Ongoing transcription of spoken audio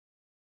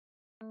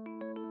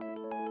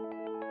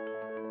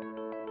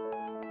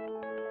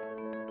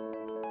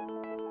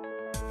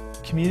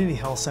Community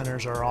health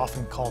centers are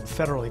often called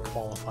federally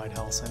qualified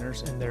health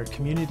centers, and they're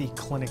community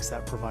clinics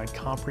that provide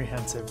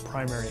comprehensive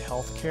primary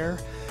health care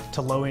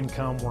to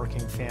low-income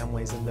working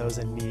families and those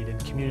in need in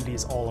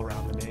communities all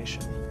around the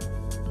nation.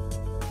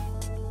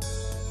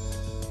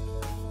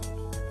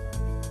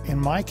 In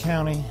my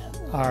county,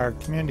 our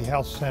community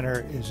health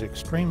center is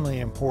extremely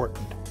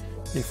important.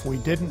 If we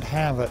didn't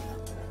have it,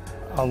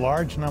 a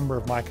large number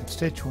of my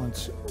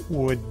constituents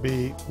would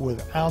be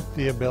without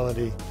the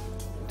ability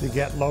to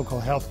get local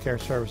health care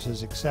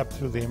services except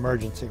through the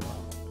emergency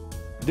room.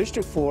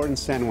 District 4 in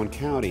San Juan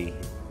County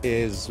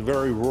is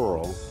very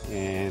rural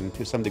and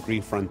to some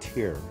degree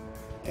frontier,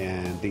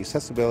 and the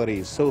accessibility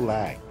is so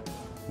lagged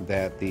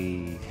that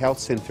the health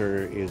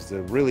center is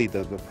really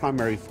the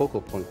primary focal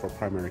point for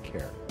primary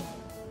care.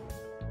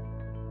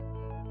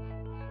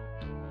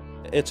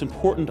 It's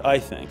important, I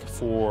think,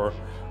 for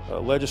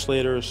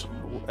legislators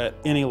at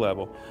any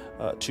level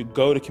to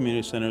go to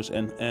community centers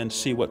and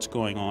see what's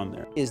going on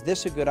there. Is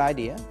this a good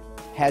idea?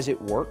 Has it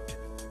worked?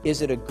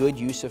 Is it a good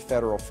use of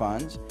federal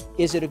funds?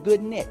 Is it a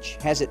good niche?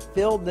 Has it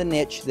filled the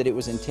niche that it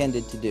was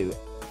intended to do?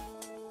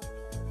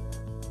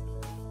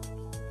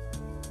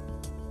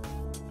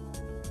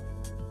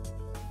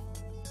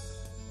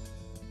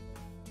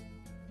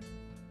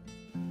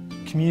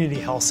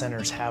 Community health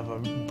centers have a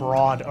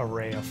broad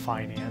array of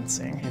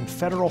financing, and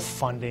federal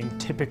funding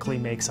typically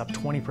makes up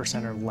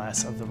 20% or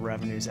less of the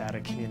revenues at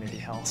a community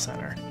health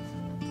center.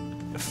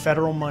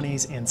 Federal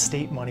monies and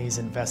state monies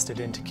invested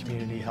into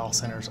community health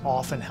centers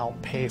often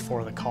help pay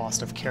for the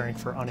cost of caring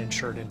for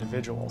uninsured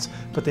individuals,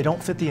 but they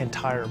don't fit the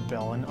entire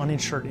bill, and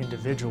uninsured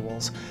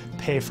individuals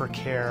pay for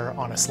care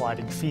on a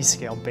sliding fee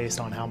scale based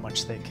on how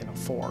much they can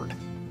afford.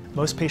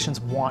 Most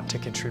patients want to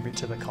contribute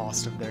to the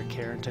cost of their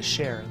care and to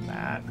share in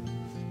that.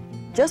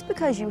 Just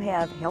because you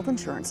have health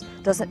insurance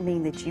doesn't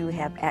mean that you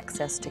have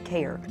access to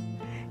care.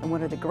 And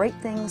one of the great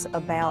things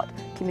about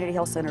community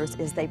health centers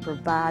is they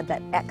provide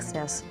that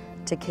access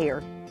to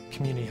care.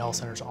 Community health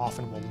centers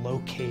often will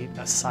locate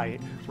a site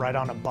right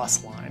on a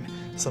bus line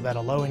so that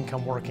a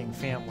low-income working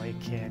family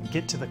can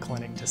get to the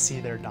clinic to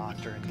see their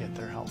doctor and get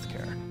their health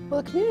care.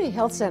 Well, the community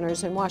health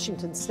centers in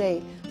Washington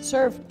State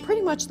serve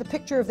pretty much the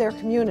picture of their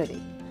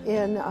community.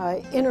 In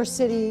inner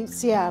city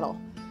Seattle,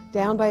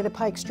 down by the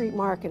Pike Street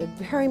Market, it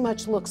very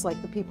much looks like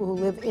the people who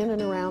live in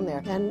and around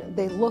there, and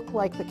they look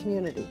like the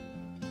community.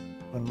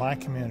 In my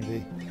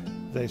community,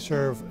 they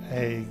serve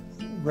a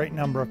great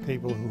number of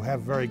people who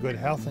have very good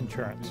health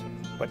insurance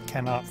but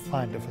cannot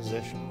find a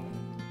physician.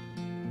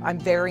 I'm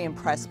very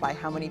impressed by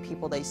how many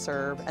people they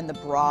serve and the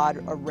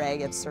broad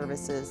array of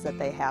services that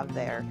they have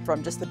there.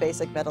 From just the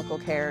basic medical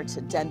care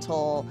to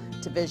dental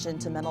to vision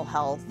to mental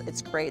health,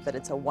 it's great that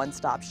it's a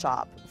one-stop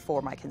shop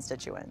for my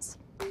constituents.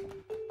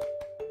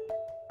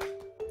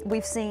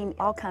 We've seen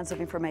all kinds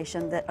of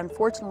information that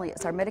unfortunately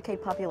it's our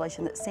Medicaid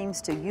population that seems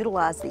to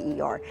utilize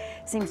the ER,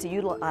 seems to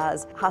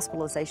utilize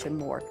hospitalization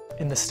more.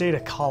 In the state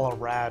of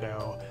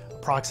Colorado,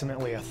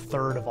 approximately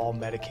 1/3 of all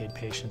Medicaid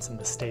patients in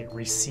the state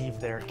receive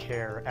their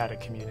care at a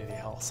community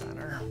health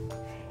center.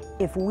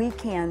 If we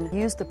can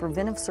use the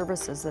preventive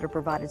services that are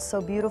provided so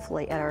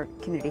beautifully at our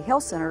community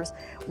health centers,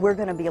 we're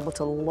going to be able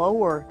to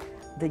lower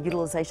the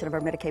utilization of our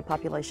Medicaid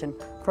population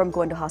from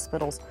going to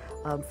hospitals,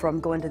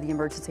 from going to the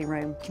emergency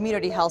room.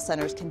 Community health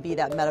centers can be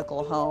that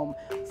medical home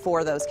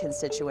for those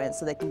constituents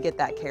so they can get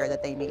that care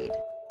that they need.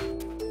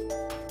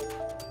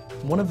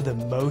 One of the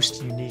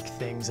most unique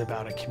things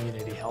about a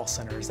community health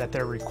center is that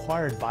they're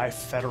required by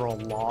federal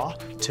law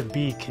to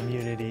be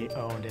community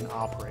owned and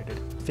operated.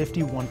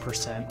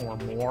 51% or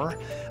more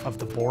of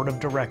the board of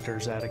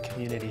directors at a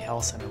community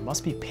health center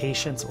must be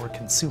patients or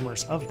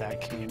consumers of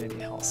that community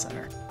health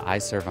center. I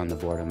serve on the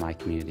board of my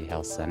community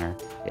health center.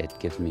 It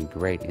gives me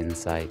great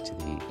insight to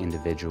the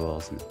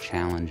individuals and the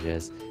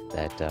challenges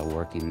that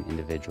working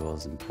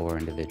individuals and poor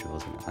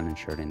individuals and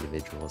uninsured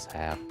individuals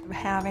have.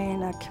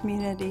 Having a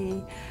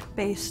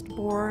community-based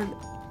board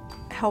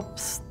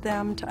helps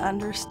them to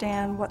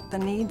understand what the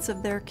needs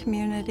of their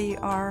community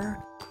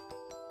are.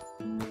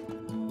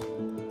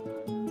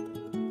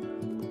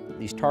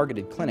 These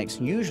targeted clinics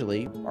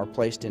usually are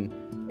placed in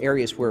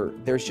areas where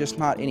there's just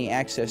not any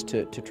access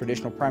to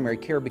traditional primary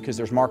care because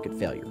there's market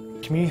failure.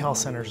 Community health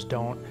centers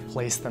don't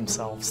place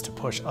themselves to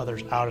push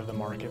others out of the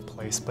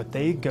marketplace, but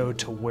they go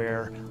to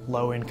where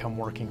low-income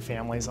working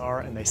families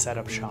are and they set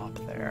up shop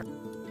there.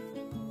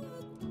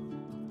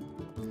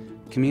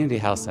 Community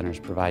health centers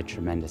provide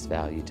tremendous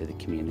value to the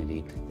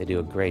community. They do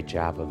a great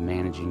job of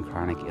managing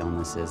chronic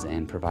illnesses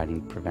and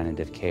providing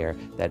preventative care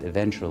that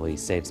eventually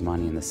saves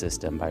money in the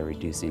system by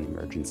reducing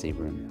emergency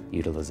room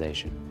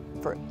utilization.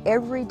 For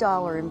every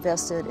dollar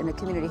invested in a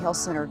community health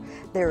center,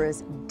 there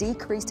is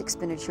decreased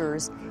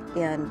expenditures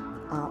in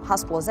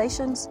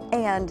hospitalizations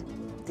and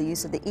the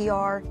use of the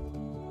ER.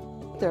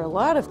 There are a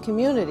lot of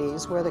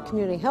communities where the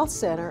community health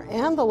center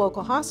and the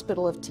local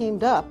hospital have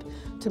teamed up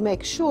to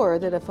make sure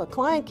that if a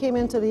client came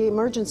into the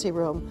emergency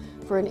room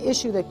for an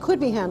issue that could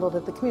be handled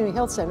at the community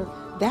health center,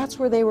 that's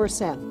where they were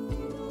sent.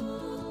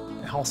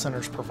 health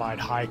centers provide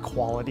high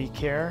quality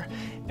care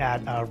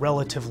at a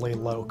relatively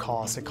low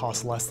cost. It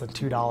costs less than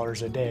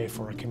 $2 a day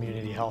for a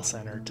community health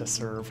center to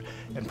serve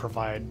and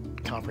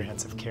provide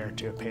comprehensive care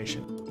to a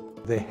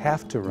patient. They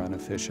have to run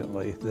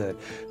efficiently.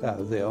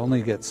 They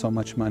only get so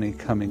much money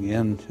coming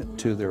in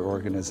to their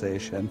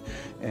organization,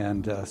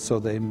 and so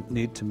they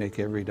need to make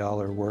every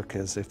dollar work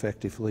as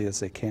effectively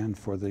as they can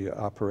for the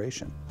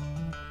operation.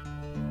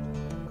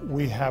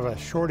 We have a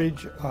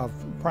shortage of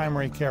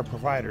primary care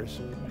providers,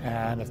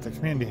 and if the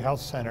community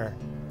health center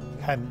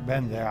hadn't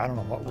been there, I don't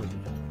know what we'd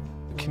have done.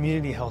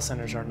 Community health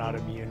centers are not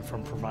immune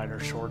from provider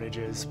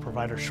shortages.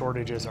 Provider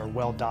shortages are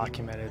well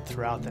documented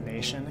throughout the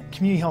nation.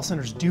 Community health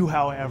centers do,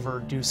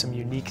 however, do some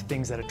unique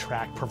things that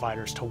attract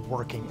providers to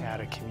working at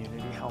a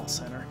community health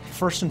center.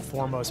 First and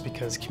foremost,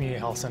 because community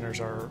health centers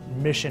are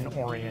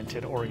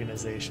mission-oriented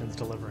organizations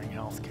delivering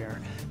health care.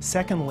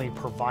 Secondly,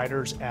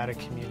 providers at a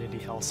community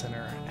health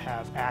center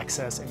have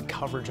access and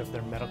coverage of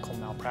their medical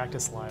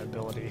malpractice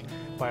liability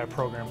by a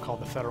program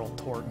called the Federal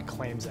Tort and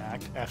Claims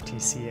Act,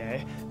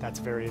 FTCA. That's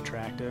very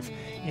attractive.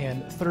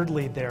 And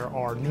thirdly, there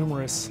are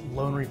numerous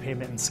loan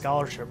repayment and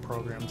scholarship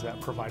programs that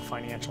provide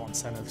financial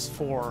incentives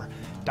for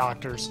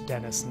doctors,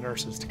 dentists, and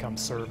nurses to come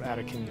serve at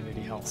a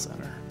community health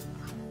center.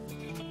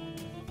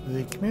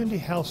 The community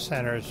health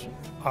centers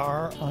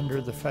are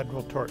under the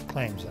Federal Tort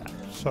Claims Act.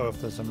 So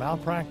if there's a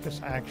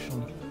malpractice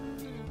action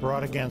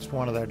brought against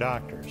one of their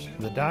doctors,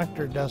 the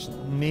doctor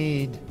doesn't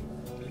need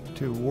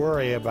to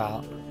worry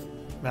about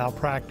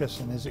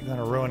malpractice and is it going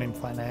to ruin him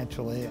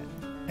financially.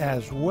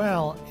 As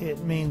well, it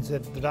means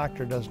that the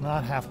doctor does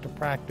not have to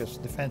practice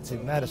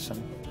defensive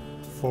medicine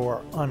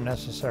for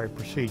unnecessary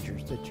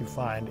procedures that you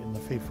find in the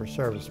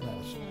fee-for-service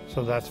medicine.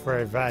 So that's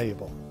very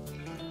valuable.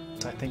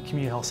 I think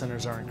community health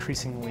centers are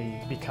increasingly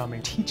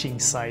becoming teaching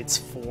sites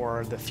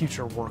for the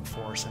future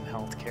workforce in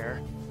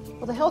healthcare.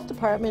 Well, the health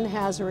department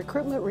has a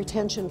recruitment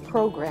retention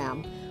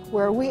program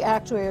where we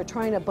actually are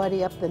trying to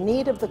buddy up the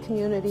need of the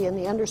community in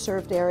the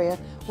underserved area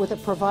with a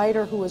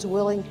provider who is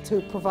willing to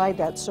provide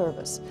that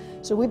service.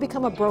 So we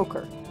become a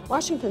broker.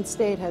 Washington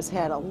State has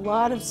had a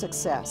lot of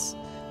success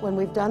when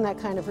we've done that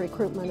kind of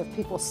recruitment of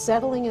people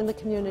settling in the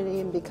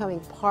community and becoming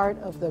part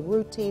of the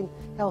routine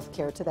health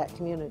care to that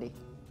community.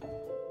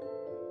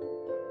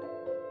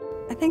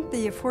 I think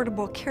the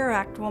Affordable Care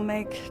Act will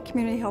make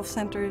community health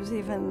centers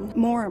even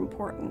more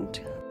important.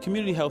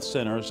 Community health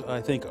centers,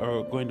 I think,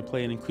 are going to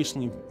play an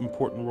increasingly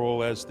important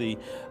role as the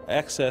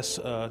access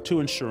to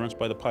insurance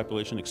by the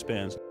population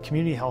expands.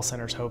 Community health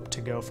centers hope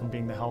to go from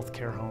being the health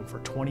care home for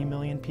 20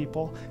 million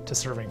people to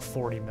serving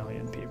 40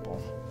 million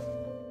people.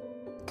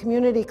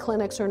 Community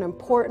clinics are an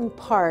important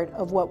part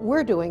of what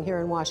we're doing here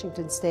in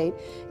Washington State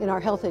in our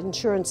health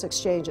insurance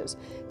exchanges.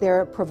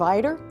 They're a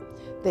provider.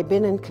 They've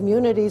been in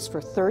communities for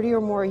 30 or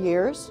more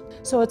years,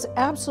 so it's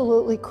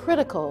absolutely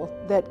critical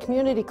that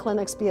community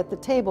clinics be at the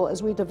table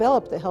as we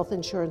develop the health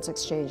insurance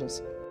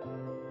exchanges.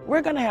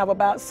 We're going to have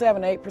about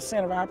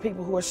 7–8% of our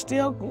people who are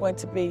still going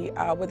to be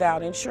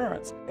without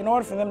insurance. In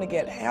order for them to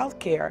get health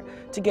care,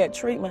 to get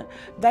treatment,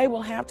 they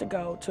will have to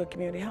go to a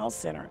community health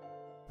center.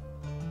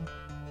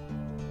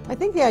 I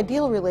think the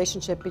ideal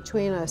relationship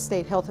between a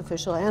state health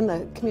official and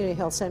the community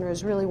health center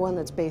is really one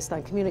that's based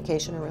on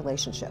communication and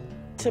relationship.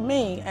 To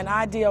me, an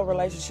ideal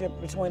relationship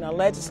between a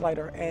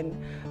legislator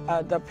and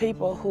the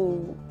people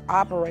who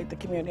operate the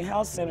community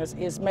health centers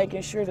is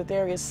making sure that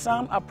there is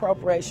some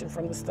appropriation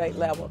from the state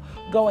level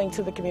going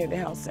to the community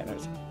health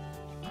centers.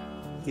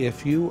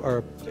 If you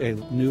are a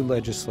new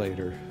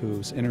legislator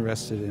who's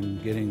interested in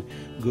getting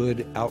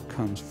good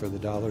outcomes for the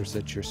dollars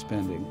that you're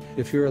spending,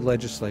 if you're a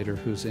legislator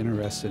who's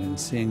interested in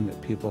seeing that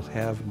people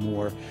have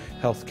more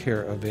health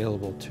care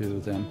available to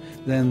them,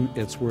 then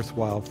it's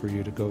worthwhile for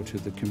you to go to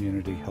the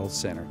community health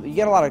center. You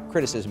get a lot of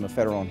criticism of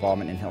federal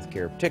involvement in health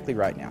care, particularly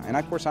right now. And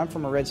of course, I'm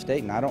from a red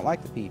state and I don't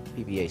like the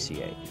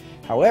PPACA.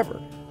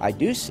 However, I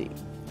do see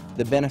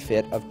the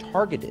benefit of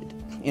targeted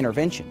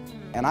intervention.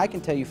 And I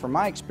can tell you from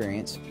my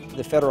experience,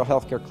 the federal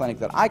health care clinic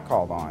that I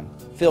called on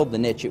filled the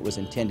niche it was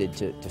intended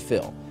to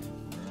fill.